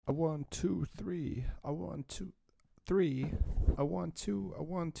I want two, three. I want two, three. I want two,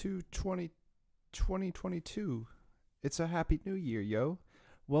 2022. It's a happy new year, yo.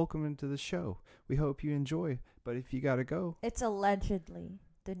 Welcome into the show. We hope you enjoy. But if you gotta go, It's allegedly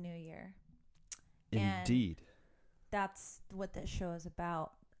the new year. And indeed. that's what this show is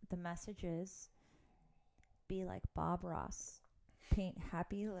about. The message is be like Bob Ross, paint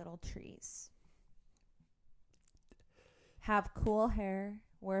happy little trees, have cool hair,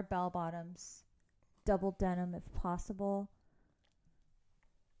 wear bell bottoms, double denim if possible.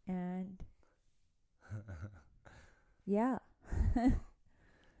 And yeah,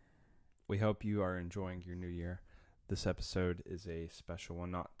 We hope you are enjoying your new year. This episode is a special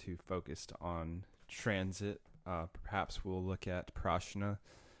one, not too focused on transit. Perhaps we'll look at Prashna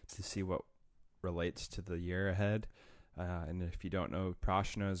to see what relates to the year ahead. And if you don't know,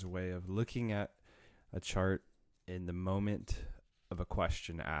 Prashna is a way of looking at a chart in the moment of a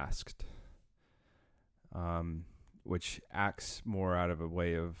question asked, which acts more out of a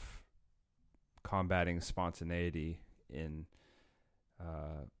way of combating spontaneity in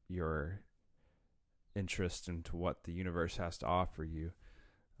your interest into what the universe has to offer you.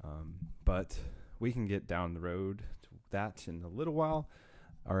 But we can get down the road to that in a little while.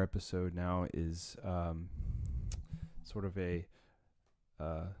 Our episode now is sort of it's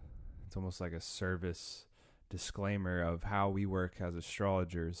almost like a service disclaimer of how we work as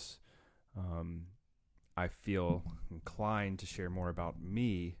astrologers. I feel inclined to share more about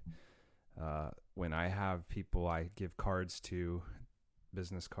me when I have people I give cards to,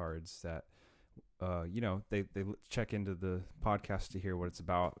 business cards that they check into the podcast to hear what it's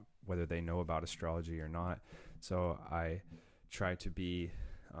about, whether they know about astrology or not. So I try to be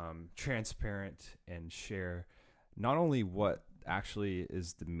transparent and share not only what actually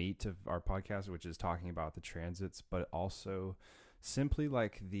is the meat of our podcast, which is talking about the transits, but also simply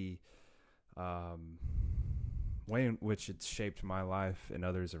like the way in which it's shaped my life and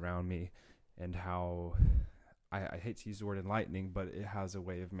others around me, and how I hate to use the word enlightening, but it has a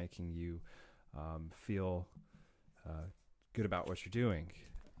way of making you feel good about what you're doing.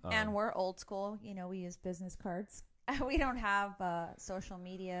 and we're old school. We use business cards. We don't have social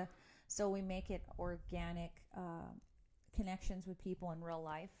media, so we make it organic connections with people in real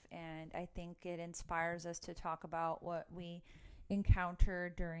life. And I think it inspires us to talk about what we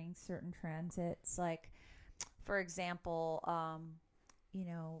encounter during certain transits. Like, for example,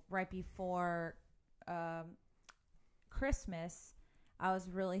 right before Christmas, I was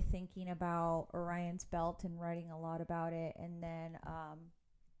really thinking about Orion's Belt and writing a lot about it. And then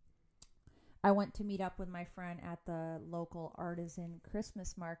I went to meet up with my friend at the local artisan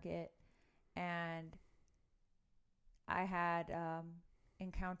Christmas market, and I had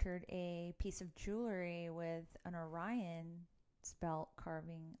encountered a piece of jewelry with an Orion's belt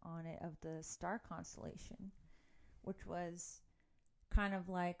carving on it of the star constellation, which was kind of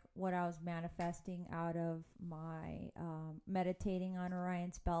like what I was manifesting out of my meditating on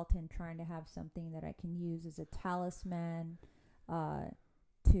Orion's belt and trying to have something that I can use as a talisman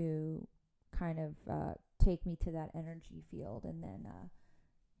to kind of take me to that energy field. And then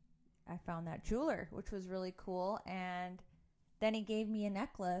I found that jeweler, which was really cool. And then he gave me a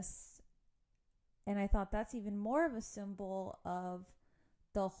necklace. And I thought that's even more of a symbol of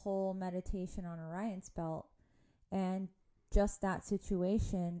the whole meditation on Orion's belt. And just that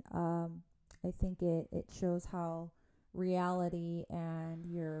situation, I think it shows how reality and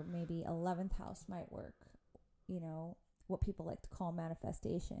your maybe 11th house might work. What people like to call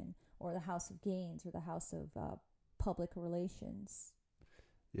manifestation, or the house of gains, or the house of public relations.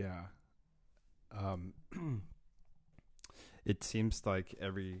 Yeah. Um, it seems like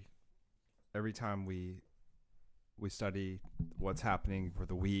every time we study what's happening for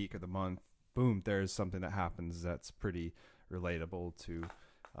the week or the month, boom, there's something that happens that's pretty relatable to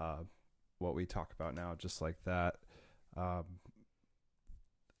what we talk about now, just like that. But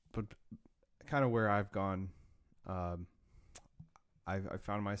kind of where I've gone, I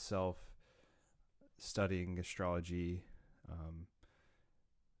found myself studying astrology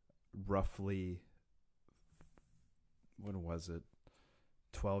roughly, when was it,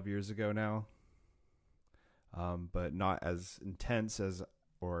 12 years ago now, but not as intense as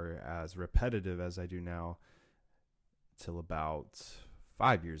or as repetitive as I do now, till about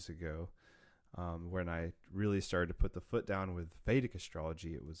 5 years ago, when I really started to put the foot down with Vedic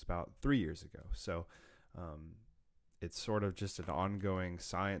astrology. It was about 3 years ago. So it's sort of just an ongoing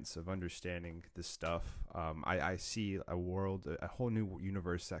science of understanding this stuff. I see a world, a whole new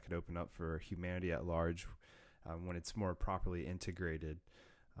universe that could open up for humanity at large when it's more properly integrated.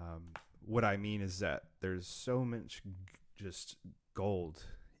 What I mean is that there's so much just gold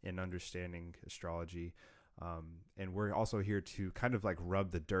in understanding astrology. And we're also here to kind of like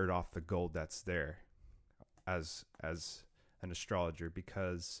rub the dirt off the gold that's there as an astrologer,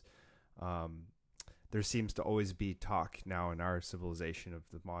 because there seems to always be talk now in our civilization of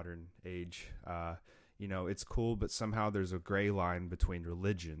the modern age. It's cool, but somehow there's a gray line between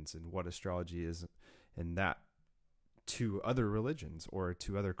religions and what astrology is, and that to other religions or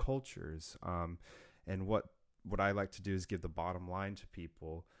to other cultures. And what I like to do is give the bottom line to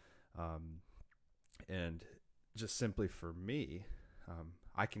people. And just simply for me,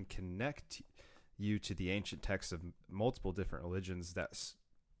 I can connect you to the ancient texts of multiple different religions that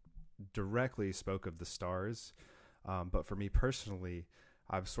directly spoke of the stars. But for me personally,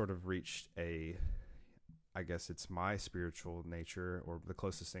 I've sort of reached I guess it's my spiritual nature, or the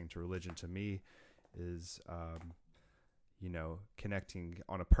closest thing to religion to me is, connecting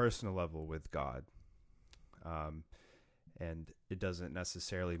on a personal level with God. And it doesn't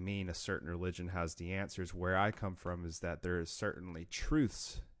necessarily mean a certain religion has the answers. Where I come from is that there is certainly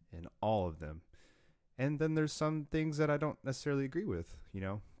truths in all of them. And then there's some things that I don't necessarily agree with,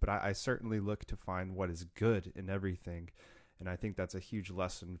 but I certainly look to find what is good in everything. And I think that's a huge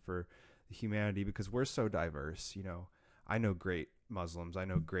lesson for humanity, because we're so diverse. I know great Muslims, I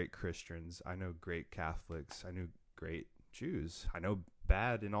know great Christians, I know great Catholics, I know great Jews, I know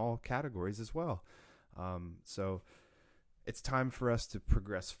bad in all categories as well. So it's time for us to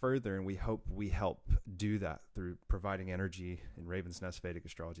progress further, and we hope we help do that through providing energy in Raven's Nest Vedic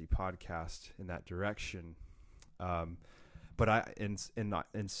Astrology podcast in that direction. But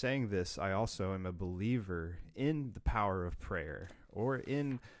in saying this, I also am a believer in the power of prayer, or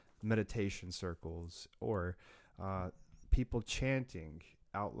in meditation circles, or people chanting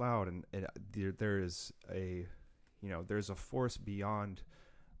out loud. And there is there's a force beyond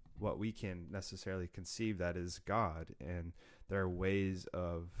what we can necessarily conceive, that is God. And there are ways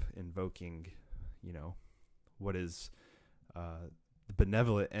of invoking, what is the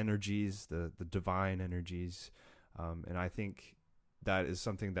benevolent energies, the divine energies. And I think that is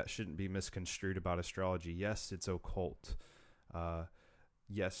something that shouldn't be misconstrued about astrology. Yes, it's occult.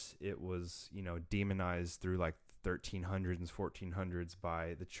 Yes, it was, demonized through like 1300s and 1400s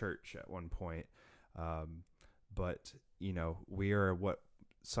by the church at one point. But, we are what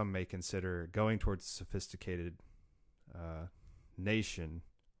some may consider going towards a sophisticated nation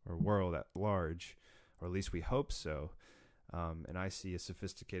or world at large, or at least we hope so. And I see a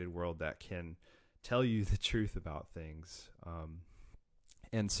sophisticated world that can tell you the truth about things.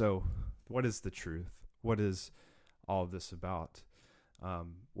 And so what is the truth? What is all of this about?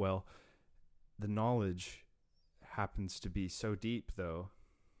 Well, the knowledge happens to be so deep, though,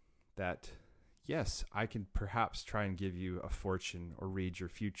 that yes, I can perhaps try and give you a fortune or read your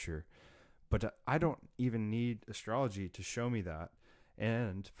future, but I don't even need astrology to show me that.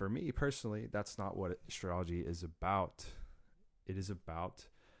 And for me personally, that's not what astrology is about. It is about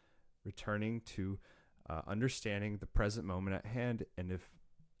returning to understanding the present moment at hand. And if,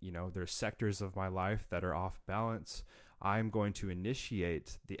 there's sectors of my life that are off balance, I'm going to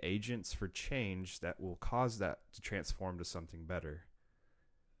initiate the agents for change that will cause that to transform to something better.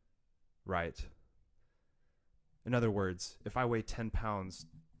 Right? In other words, if I weigh 10 pounds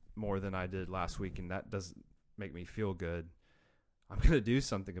more than I did last week and that doesn't make me feel good, I'm going to do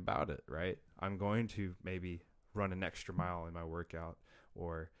something about it, right? I'm going to maybe run an extra mile in my workout,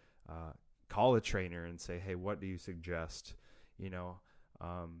 or call a trainer and say, hey, what do you suggest?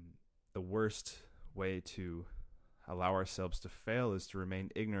 The worst way to allow ourselves to fail is to remain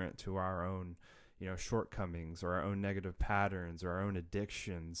ignorant to our own, shortcomings, or our own negative patterns, or our own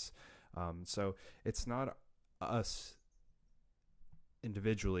addictions. So it's not us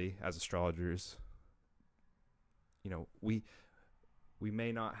individually as astrologers. We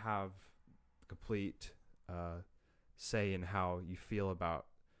may not have complete say in how you feel about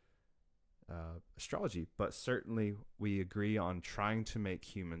astrology, but certainly we agree on trying to make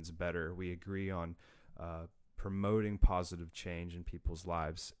humans better. We agree on promoting positive change in people's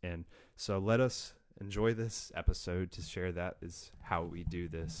lives. And so let us enjoy this episode to share that is how we do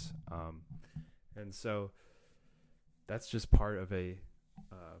this. And so that's just part of a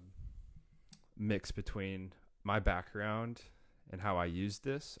mix between my background and how I use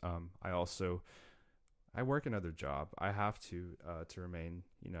this. I work another job. I have to remain,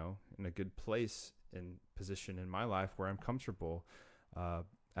 in a good place and position in my life where I'm comfortable.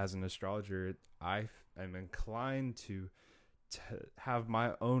 As an astrologer, I am inclined to have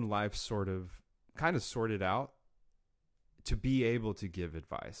my own life kind of sorted out to be able to give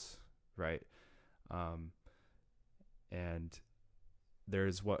advice, right? And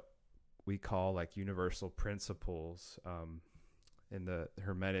there's what we call like universal principles in the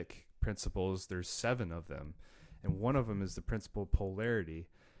Hermetic principles, there's 7 of them, and one of them is the principle of polarity.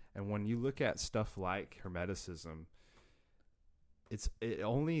 And when you look at stuff like Hermeticism, it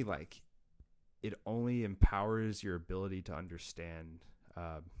only empowers your ability to understand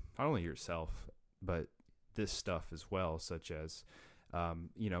not only yourself but this stuff as well, such as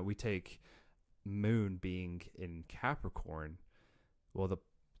we take Moon being in Capricorn. Well,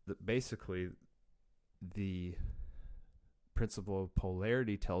 basically the principle of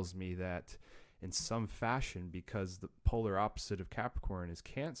polarity tells me that in some fashion, because the polar opposite of Capricorn is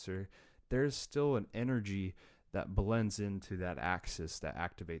Cancer, there's still an energy that blends into that axis that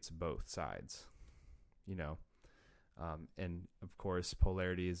activates both sides, and of course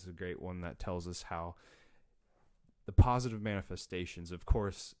polarity is a great one that tells us how the positive manifestations, of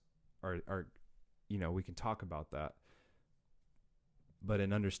course, are we can talk about that, but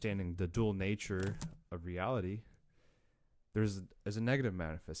in understanding the dual nature of reality, there's a negative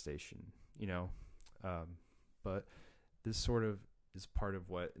manifestation, but this sort of is part of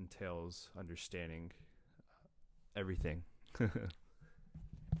what entails understanding everything.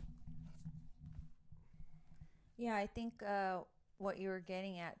 Yeah, I think what you were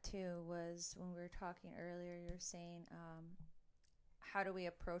getting at too was when we were talking earlier, you're saying, how do we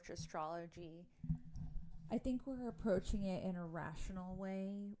approach astrology? I think we're approaching it in a rational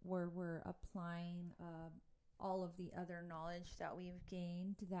way where we're applying all of the other knowledge that we've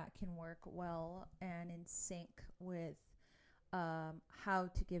gained that can work well and in sync with how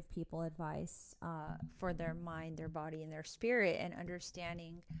to give people advice for their mind, their body, and their spirit, and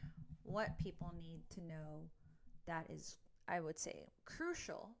understanding what people need to know that is, I would say,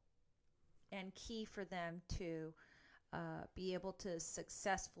 crucial and key for them to be able to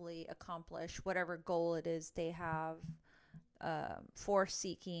successfully accomplish whatever goal it is they have for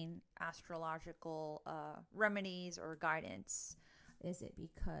seeking astrological remedies or guidance. Is it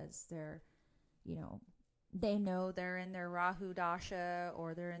because they're, they know they're in their Rahu Dasha,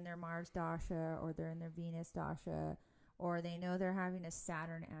 or they're in their Mars Dasha, or they're in their Venus Dasha, or they know they're having a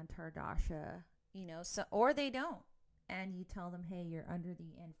Saturn Antar Dasha, so, or they don't. And you tell them, hey, you're under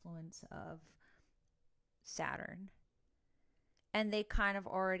the influence of Saturn. And they kind of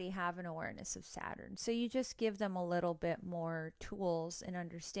already have an awareness of Saturn. So you just give them a little bit more tools and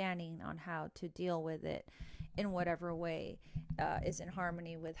understanding on how to deal with it in whatever way is in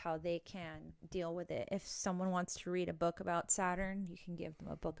harmony with how they can deal with it. If someone wants to read a book about Saturn, you can give them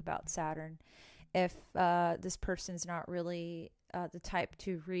a book about Saturn. If this person's not really the type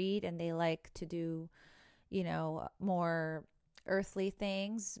to read and they like to do, more earthly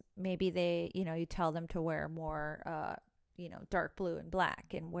things, maybe they, you tell them to wear more dark blue and black,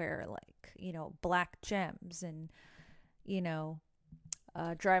 and wear black gems, and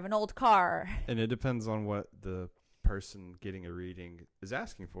drive an old car. And it depends on what the person getting a reading is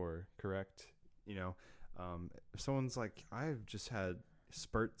asking for, correct? If someone's like, I've just had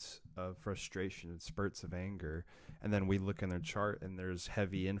spurts of frustration and spurts of anger, and then we look in their chart and there's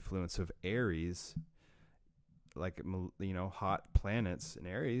heavy influence of Aries, hot planets in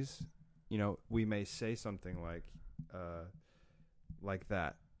Aries, we may say something like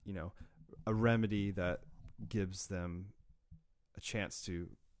that, a remedy that gives them a chance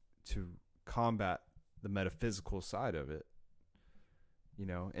to combat the metaphysical side of it,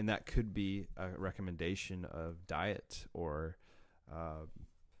 and that could be a recommendation of diet or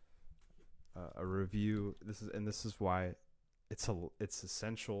a review. This is why it's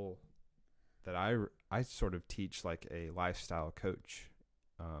essential that I sort of teach like a lifestyle coach,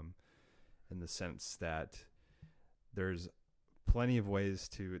 in the sense that there's plenty of ways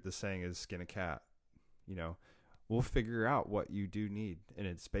to, the saying is skin a cat, we'll figure out what you do need, and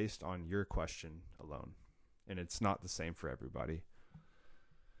it's based on your question alone, and it's not the same for everybody.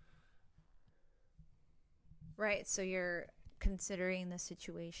 Right. So you're considering the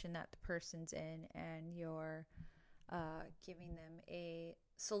situation that the person's in, and you're giving them a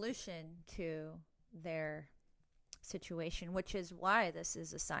solution to their situation, which is why this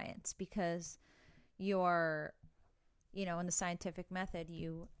is a science, because you're, in the scientific method,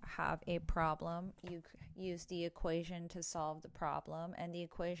 you have a problem, you use the equation to solve the problem, and the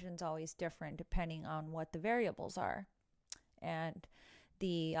equation's always different depending on what the variables are and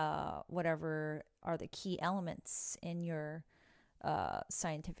the whatever are the key elements in your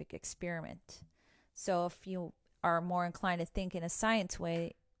scientific experiment. So if you are more inclined to think in a science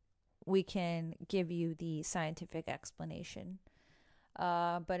way, we can give you the scientific explanation.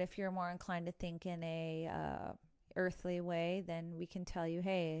 But if you're more inclined to think in a earthly way, then we can tell you,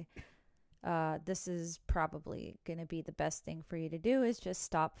 hey, this is probably going to be the best thing for you to do is just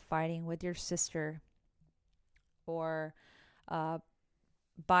stop fighting with your sister, or uh,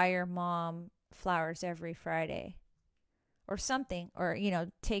 buy your mom flowers every Friday or something, or,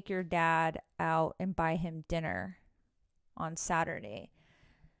 take your dad out and buy him dinner on Saturday.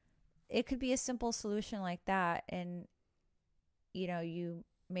 It could be a simple solution like that. And, you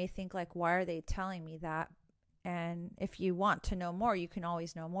may think like, why are they telling me that? And if you want to know more, you can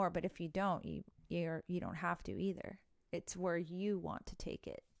always know more. But if you don't, you don't have to either. It's where you want to take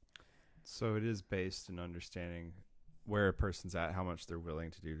it. So it is based in understanding where a person's at, how much they're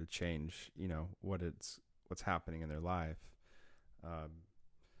willing to do to change, what's happening in their life.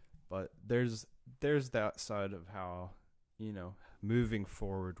 But there's that side of how, moving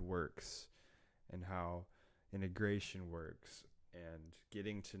forward works and how integration works and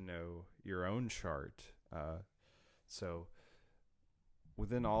getting to know your own chart. So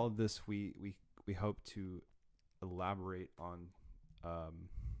within all of this, we hope to elaborate on,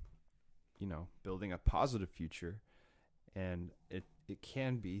 building a positive future. And it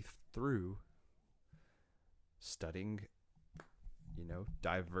can be through studying,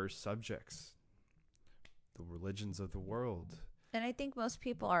 diverse subjects, the religions of the world. And I think most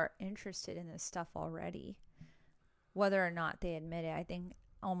people are interested in this stuff already, whether or not they admit it. I think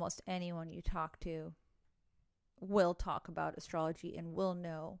almost anyone you talk to will talk about astrology and will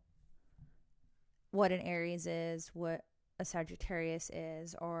know what an Aries is, what a Sagittarius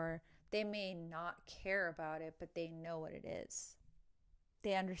is, or they may not care about it, but they know what it is.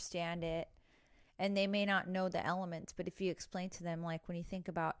 They understand it, and they may not know the elements, but if you explain to them, like when you think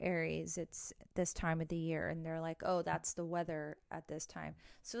about Aries, it's this time of the year, and they're like, oh, that's the weather at this time.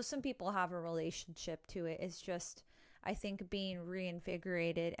 So some people have a relationship to it. It's just, I think, being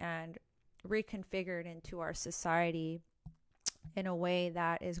reinvigorated and reconfigured into our society in a way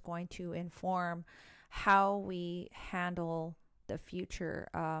that is going to inform how we handle the future,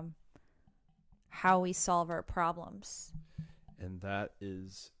 how we solve our problems. And that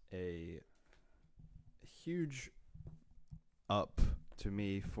is a huge up to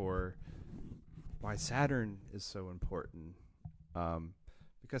me for why Saturn is so important.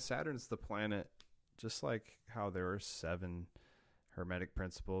 Because Saturn's the planet, just like how there are 7 Hermetic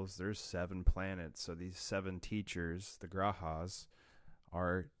principles, there's 7 planets. So these 7 teachers, the Grahas,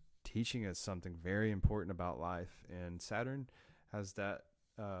 are teaching us something very important about life. And Saturn has that,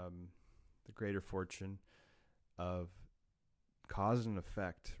 the greater fortune of cause and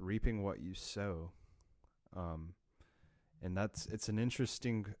effect, reaping what you sow. And it's an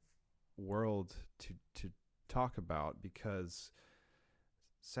interesting world to talk about, because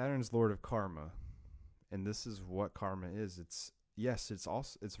Saturn's Lord of Karma, and this is what karma is. It's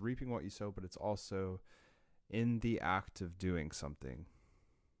reaping what you sow, but it's also in the act of doing something,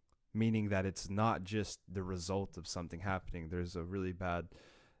 meaning that it's not just the result of something happening. There's a really bad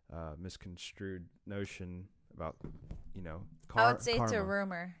misconstrued notion about, I would say karma. It's a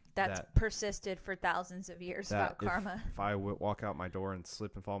rumor that's persisted for thousands of years about karma. If I walk out my door and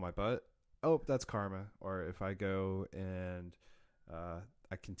slip and fall on my butt, oh, that's karma. Or if I go and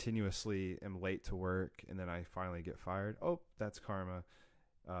I continuously am late to work and then I finally get fired, oh, that's karma.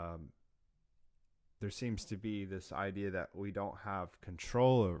 There seems to be this idea that we don't have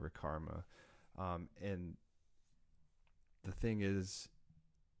control over karma. And the thing is,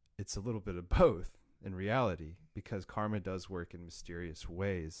 it's a little bit of both in reality, because karma does work in mysterious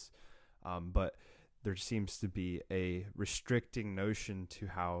ways. But there seems to be a restricting notion to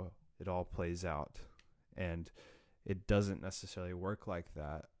how it all plays out. And it doesn't necessarily work like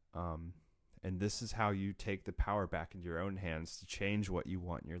that. And this is how you take the power back into your own hands to change what you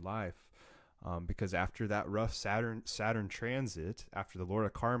want in your life. Because after that rough Saturn transit, after the Lord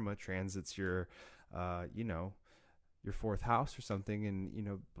of Karma transits your, your 4th house or something,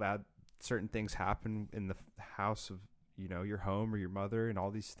 and, certain things happen in the house of, your home or your mother, and all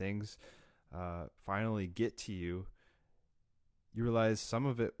these things finally get to you, you realize some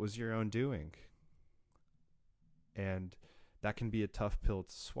of it was your own doing. And that can be a tough pill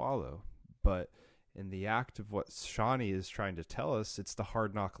to swallow. But in the act of what Shani is trying to tell us, it's the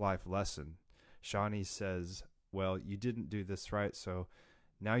hard knock life lesson. Shani says, well, you didn't do this right, so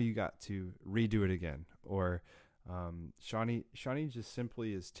now you got to redo it again. Or Shani just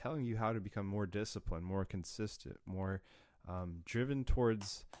simply is telling you how to become more disciplined, more consistent, more driven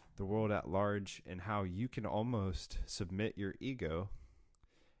towards the world at large, and how you can almost submit your ego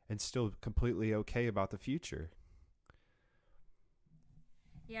and still completely okay about the future.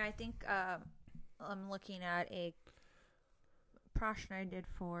 Yeah, I think I'm looking at a prashna I did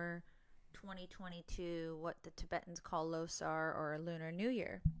for 2022, what the Tibetans call Losar, or Lunar New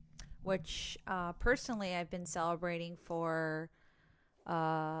Year, which personally I've been celebrating for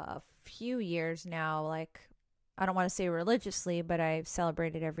a few years now, like I don't want to say religiously, but I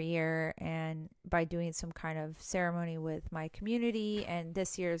celebrate it every year, and by doing some kind of ceremony with my community. And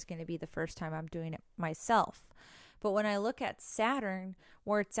this year is going to be the first time I'm doing it myself. But when I look at Saturn,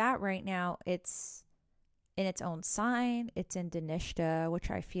 where it's at right now, it's in its own sign. It's in Dhanishta,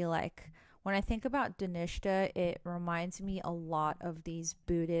 which I feel like when I think about Dhanishta, it reminds me a lot of these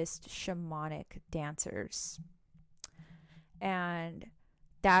Buddhist shamanic dancers. And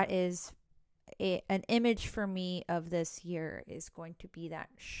that is an image for me of this year is going to be that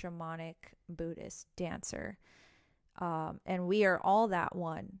shamanic Buddhist dancer. And we are all that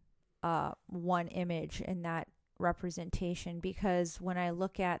one image in that representation, because when I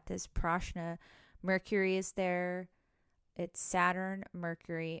look at this prashna, Mercury is there. It's Saturn,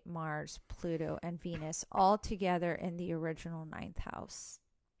 Mercury, Mars, Pluto, and Venus all together in the original ninth house.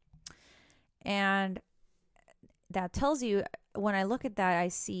 And that tells you, when I look at that, I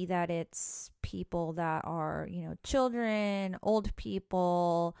see that it's people that are, children, old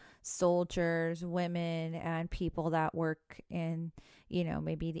people, soldiers, women, and people that work in,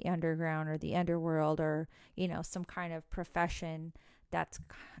 maybe the underground or the underworld, or, some kind of profession that's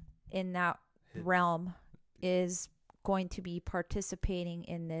in that realm is going to be participating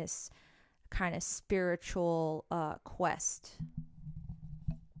in this kind of spiritual quest.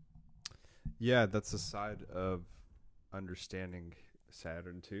 Yeah, that's a side of understanding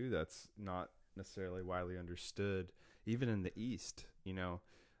Saturn too that's not necessarily widely understood, even in the East.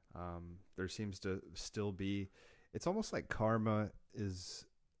 There seems to still be, it's almost like karma is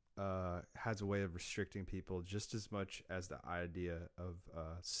has a way of restricting people just as much as the idea of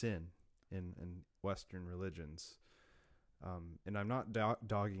sin in Western religions. And I'm not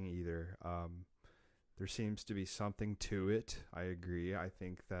dogging either. There seems to be something to it. I agree. I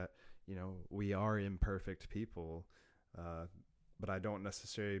think that we are imperfect people. But I don't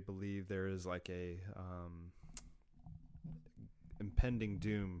necessarily believe there is like a impending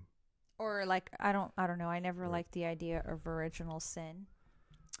doom. Or like, I don't know. I never liked the idea of original sin.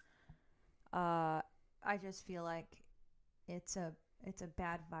 I just feel like it's a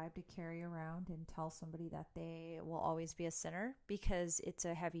bad vibe to carry around and tell somebody that they will always be a sinner, because it's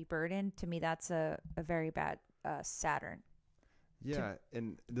a heavy burden. To me, that's a very bad Saturn. Yeah,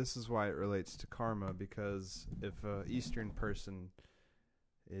 and this is why it relates to karma, because if a Eastern person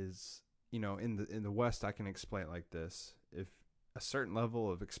is, in the West, I can explain it like this. If a certain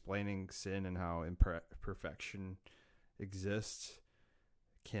level of explaining sin and how imperfection exists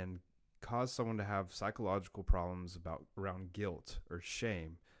can cause someone to have psychological problems around guilt or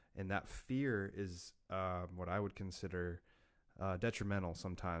shame, and that fear is what I would consider detrimental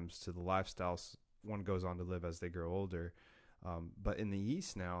sometimes to the lifestyles one goes on to live as they grow older. But in the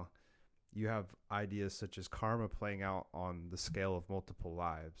East now, you have ideas such as karma playing out on the scale of multiple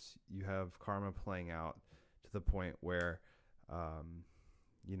lives. You have karma playing out to the point where,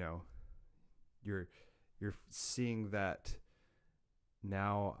 you're seeing that.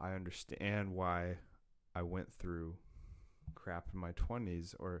 Now I understand why I went through crap in my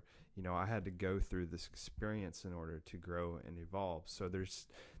 20s, or I had to go through this experience in order to grow and evolve. So there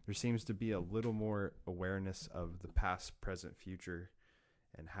seems to be a little more awareness of the past, present, future,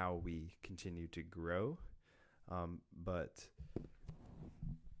 and how we continue to grow. But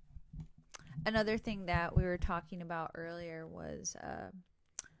another thing that we were talking about earlier was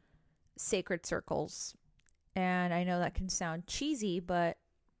sacred circles. And I know that can sound cheesy, but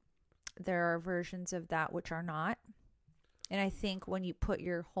there are versions of that which are not. And I think when you put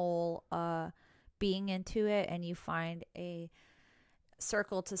your whole being into it, and you find a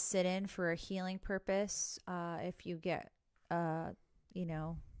circle to sit in for a healing purpose, if you get,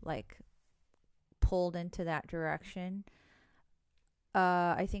 like pulled into that direction,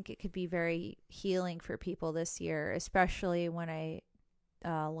 I think it could be very healing for people this year, especially when I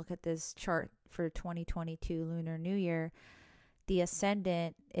look at this chart for 2022 Lunar New Year. The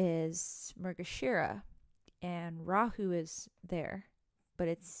ascendant is Mrigashira, and Rahu is there, but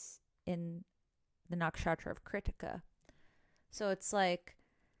it's in the nakshatra of Kritika. So it's like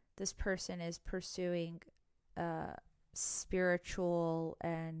this person is pursuing spiritual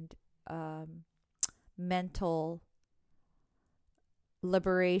and mental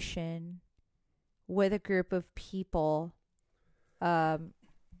liberation with a group of people,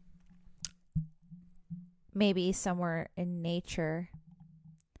 maybe somewhere in nature.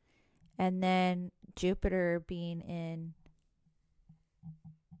 And then Jupiter being in,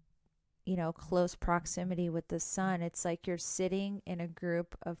 close proximity with the sun, it's like you're sitting in a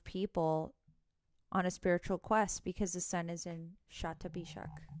group of people on a spiritual quest, because the sun is in Shatabishak.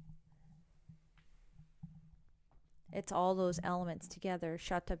 It's all those elements together.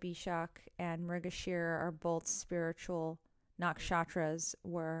 Shatabishak and Mrigashira are both spiritual nakshatras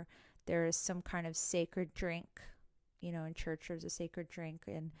where there is some kind of sacred drink. You know, in church there's a sacred drink,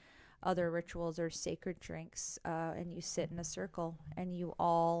 and other rituals are sacred drinks, and you sit in a circle and you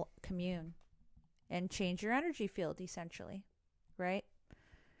all commune and change your energy field, essentially, right?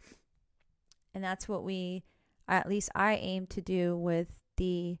 And that's what at least I aim to do with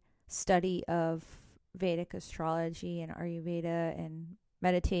the study of Vedic astrology and Ayurveda and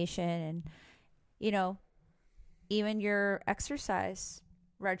meditation, and, you know, even your exercise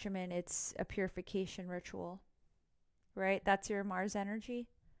regimen, it's a purification ritual, right? That's your Mars energy.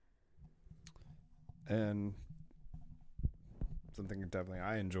 And something definitely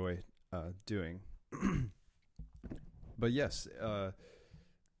I enjoy doing. But yes,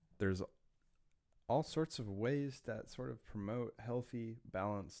 there's all sorts of ways that sort of promote healthy,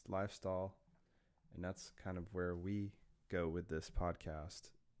 balanced lifestyle. And that's kind of where we go with this podcast.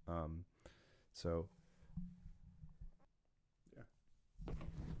 So, yeah.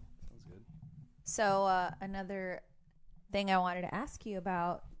 Sounds good. So another thing I wanted to ask you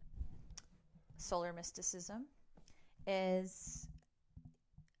about solar mysticism is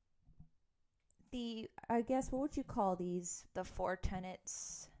I guess, what would you call these? The 4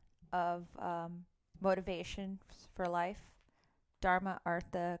 tenets of motivation for life: Dharma,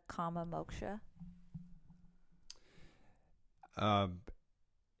 Artha, Kama, Moksha.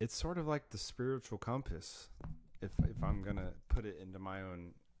 It's sort of like the spiritual compass. If I'm gonna put it into my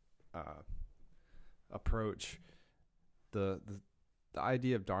own approach, the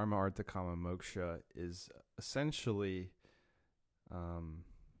idea of Dharma, Artha, Kama, Moksha is essentially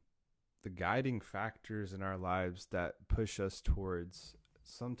the guiding factors in our lives that push us towards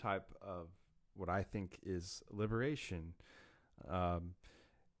some type of what I think is liberation. And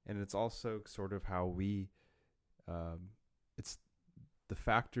it's also sort of how we, it's the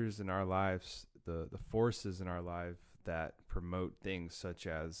factors in our lives, the forces in our life that promote things such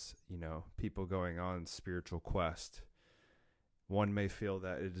as, you know, people going on spiritual quest. One may feel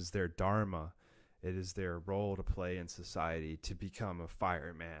that it is their dharma, it is their role to play in society to become a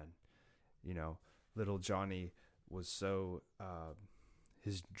fireman. You know, little Johnny was so,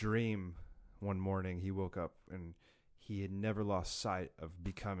 his dream one morning, he woke up and he had never lost sight of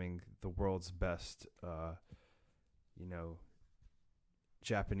becoming the world's best, you know,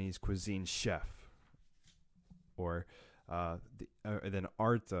 Japanese cuisine chef. Or then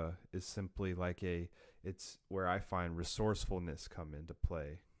Artha is simply like it's where I find resourcefulness come into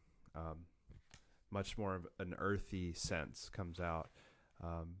play. Much more of an earthy sense comes out.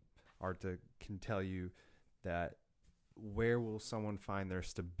 Artha can tell you that where will someone find their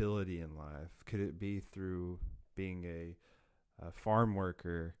stability in life? Could it be through being a farm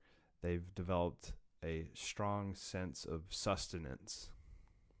worker? They've developed a strong sense of sustenance.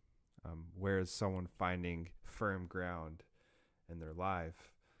 Where is someone finding firm ground in their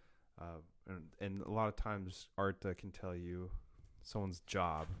life? And a lot of times Artha can tell you someone's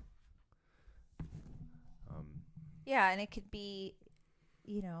job. Yeah, and it could be,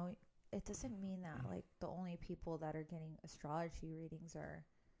 you know, it doesn't mean that like the only people that are getting astrology readings are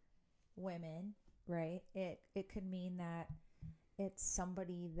women, right? It could mean that it's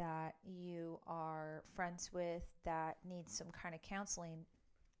somebody that you are friends with that needs some kind of counseling,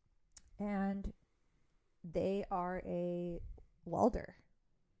 and they are a welder,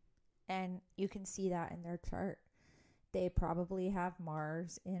 and you can see that in their chart. They probably have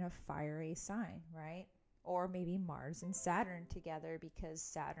Mars in a fiery sign, right? Or maybe Mars and Saturn together, because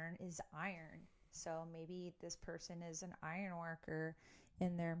Saturn is iron. So maybe this person is an iron worker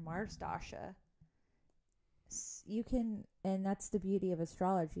in their Mars dasha. You can, and that's the beauty of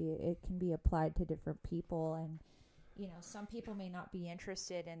astrology. It can be applied to different people, and you know, some people may not be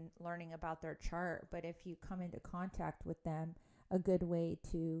interested in learning about their chart, but if you come into contact with them, a good way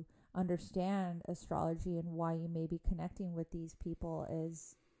to understand astrology and why you may be connecting with these people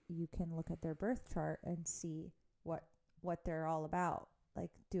is you can look at their birth chart and see what they're all about.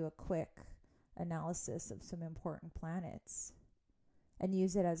 Like, do a quick analysis of some important planets and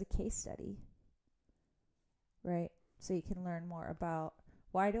use it as a case study, right? So you can learn more about,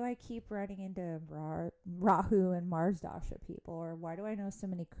 why do I keep running into Rahu and Mars dasha people? Or why do I know so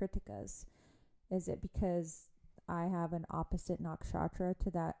many Kritikas? Is it because I have an opposite nakshatra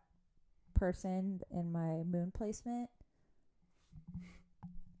to that person in my moon placement?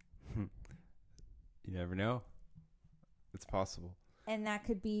 You never know. It's possible. And that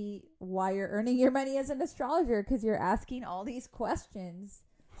could be why you're earning your money as an astrologer, because you're asking all these questions.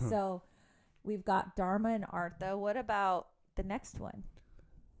 So we've got Dharma and Artha. What about the next one?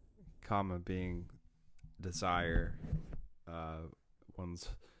 Kama being desire, one's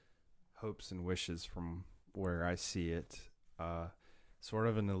hopes and wishes from where I see it, sort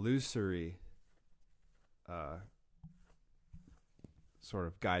of an illusory sort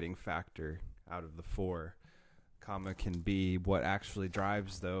of guiding factor out of the four. Karma can be what actually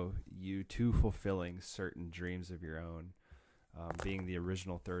drives, though, you to fulfilling certain dreams of your own. Being the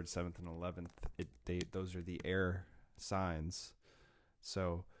original 3rd, 7th, and 11th, those are the air signs.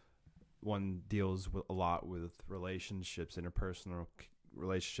 So one deals with a lot with relationships, interpersonal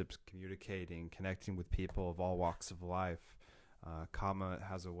relationships, communicating, connecting with people of all walks of life. Kama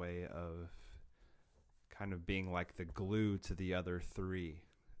has a way of kind of being like the glue to the other three,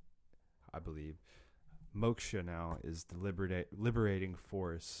 I believe. Moksha now is the liberating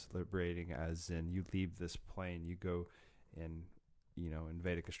force, liberating as in you leave this plane, you go in, in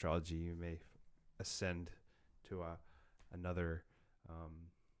Vedic astrology, you may ascend to another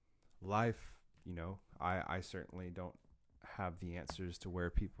life. I certainly don't have the answers to where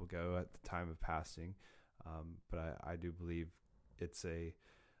people go at the time of passing, but I do believe it's a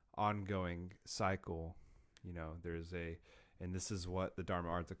ongoing cycle. And this is what the Dharma,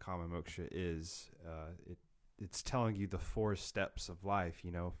 Artha, Kama, Moksha is. It's telling you the 4 steps of life.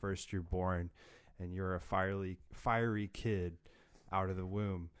 First you're born and you're a fiery kid out of the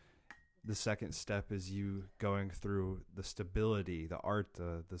womb. The second step is you going through the stability, the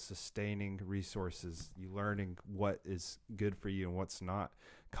artha, the sustaining resources, you learning what is good for you and what's not.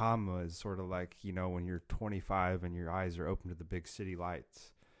 Kama is sort of like, when you're 25 and your eyes are open to the big city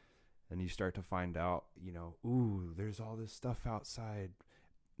lights. And you start to find out, there's all this stuff outside.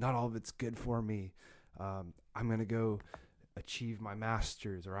 Not all of it's good for me. I'm going to go achieve my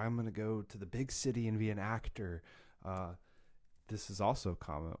master's, or I'm going to go to the big city and be an actor. This is also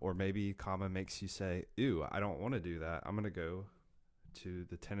Kama. Or maybe Kama makes you say, ooh, I don't want to do that. I'm going to go to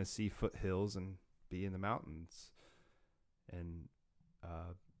the Tennessee foothills and be in the mountains. And,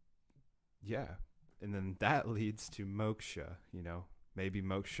 And then that leads to moksha, Maybe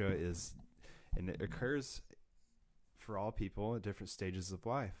moksha is, and it occurs for all people at different stages of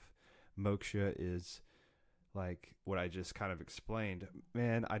life. Moksha is like what I just kind of explained.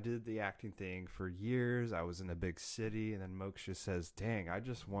 Man, I did the acting thing for years. I was in a big city, and then moksha says, dang, I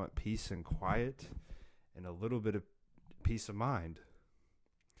just want peace and quiet and a little bit of peace of mind.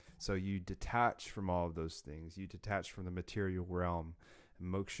 So you detach from all of those things. You detach from the material realm.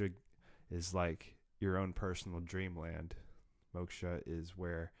 And moksha is like your own personal dreamland. Moksha is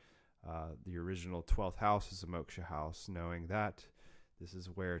where the original 12th house is a moksha house, knowing that this is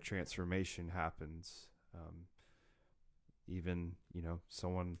where transformation happens. Even,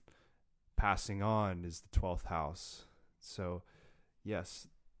 someone passing on is the 12th house. So, yes,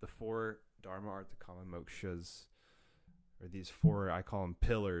 the 4 Dharma, Artha, Kama, Mokshas, or these 4, I call them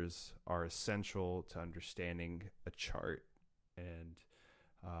pillars, are essential to understanding a chart. And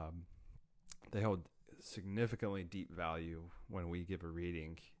they hold significantly deep value when we give a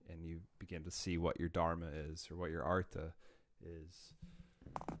reading and you begin to see what your dharma is or what your artha is.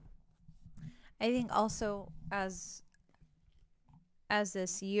 I think also as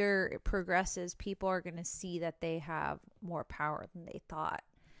this year progresses, people are going to see that they have more power than they thought,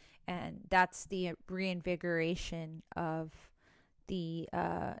 and that's the reinvigoration of the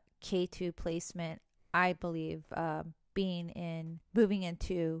K2 placement. I believe moving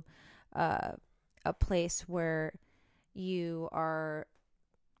into a place where you are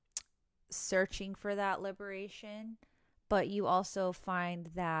searching for that liberation, but you also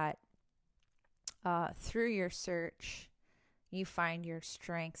find that through your search, you find your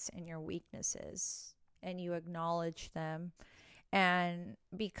strengths and your weaknesses, and you acknowledge them. And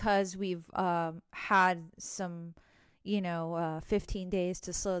because we've had some, 15 days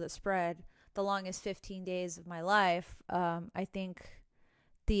to slow the spread, the longest 15 days of my life, I think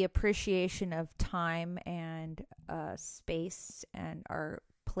the appreciation of time and space and our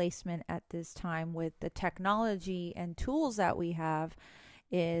placement at this time with the technology and tools that we have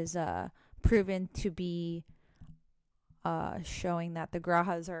is proven to be showing that the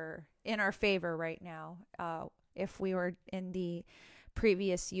grahas are in our favor right now. If we were in the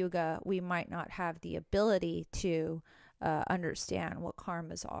previous yuga, we might not have the ability to understand what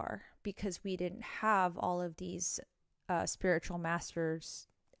karmas are, because we didn't have all of these spiritual masters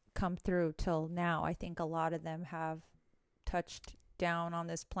come through till now. I think a lot of them have touched down on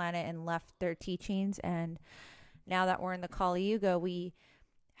this planet and left their teachings, and now that we're in the Kali Yuga, we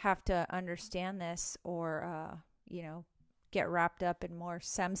have to understand this or get wrapped up in more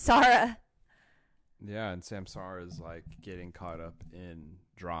samsara. Yeah, and samsara is like getting caught up in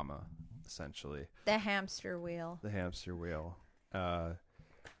drama, essentially. The hamster wheel.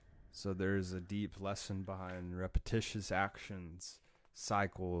 So there's a deep lesson behind repetitious actions,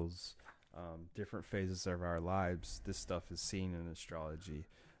 cycles, different phases of our lives. This stuff is seen in astrology.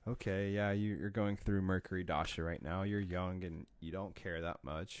 Okay, yeah, you're going through Mercury Dasha right now. You're young and you don't care that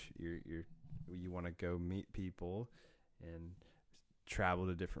much. You want to go meet people and travel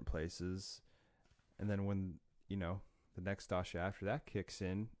to different places. And then when, the next Dasha after that kicks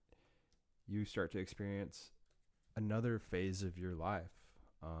in, you start to experience another phase of your life.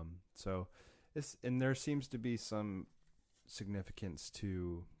 And there seems to be some significance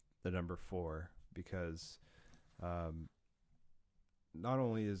to the number 4 because not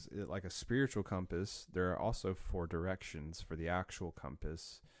only is it like a spiritual compass, there are also 4 directions for the actual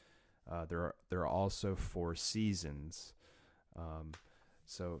compass. There are also 4 seasons.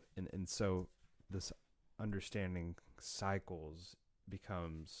 So this understanding cycles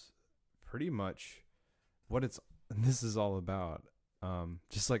becomes pretty much what this is all about.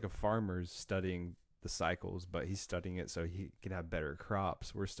 Just like a farmer's studying the cycles, but he's studying it so he can have better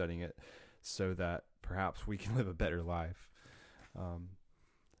crops. We're studying it so that perhaps we can live a better life.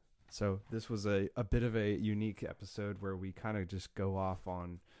 So this was a bit of a unique episode where we kind of just go off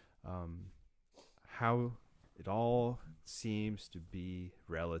on how it all seems to be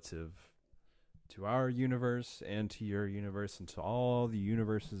relative to our universe and to your universe and to all the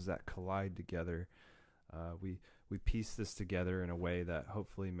universes that collide together. We piece this together in a way that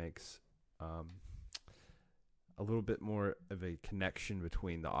hopefully makes a little bit more of a connection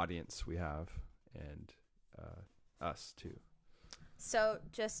between the audience we have and us too. So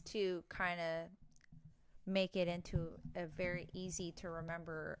just to kind of make it into a very easy to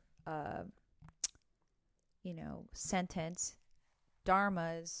remember, sentence,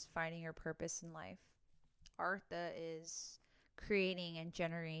 Dharma is finding your purpose in life. Artha is creating and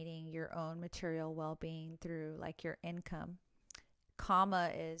generating your own material well-being through like your income.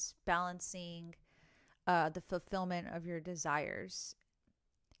 Kama is balancing the fulfillment of your desires.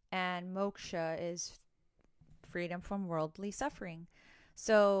 And moksha is freedom from worldly suffering.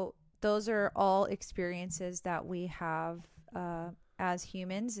 So those are all experiences that we have as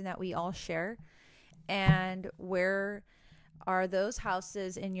humans and that we all share. And where are those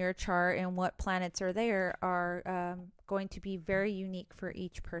houses in your chart and what planets are there are going to be very unique for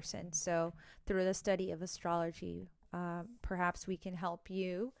each person. So through the study of astrology, perhaps we can help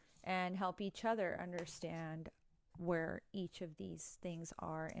you and help each other understand where each of these things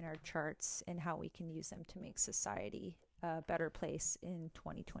are in our charts and how we can use them to make society a better place in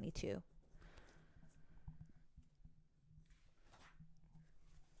 2022.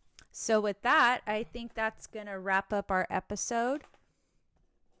 So with that, I think that's going to wrap up our episode.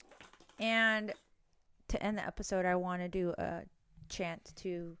 And to end the episode, I want to do a chant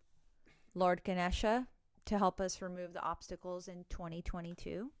to Lord Ganesha to help us remove the obstacles in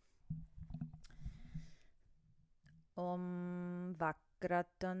 2022. Om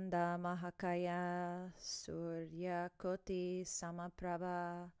Vakratunda Mahakaya Surya Koti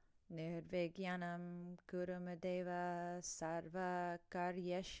Samaprabha Nirvigyanam Gurumadeva Sarva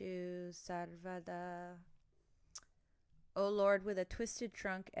Karyeshu Sarvada. O Lord, with a twisted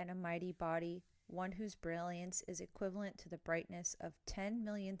trunk and a mighty body, one whose brilliance is equivalent to the brightness of 10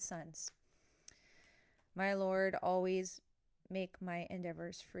 million suns. My Lord, always make my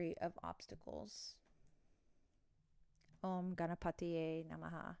endeavors free of obstacles. Om Ganapatiye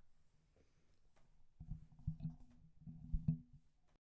Namaha.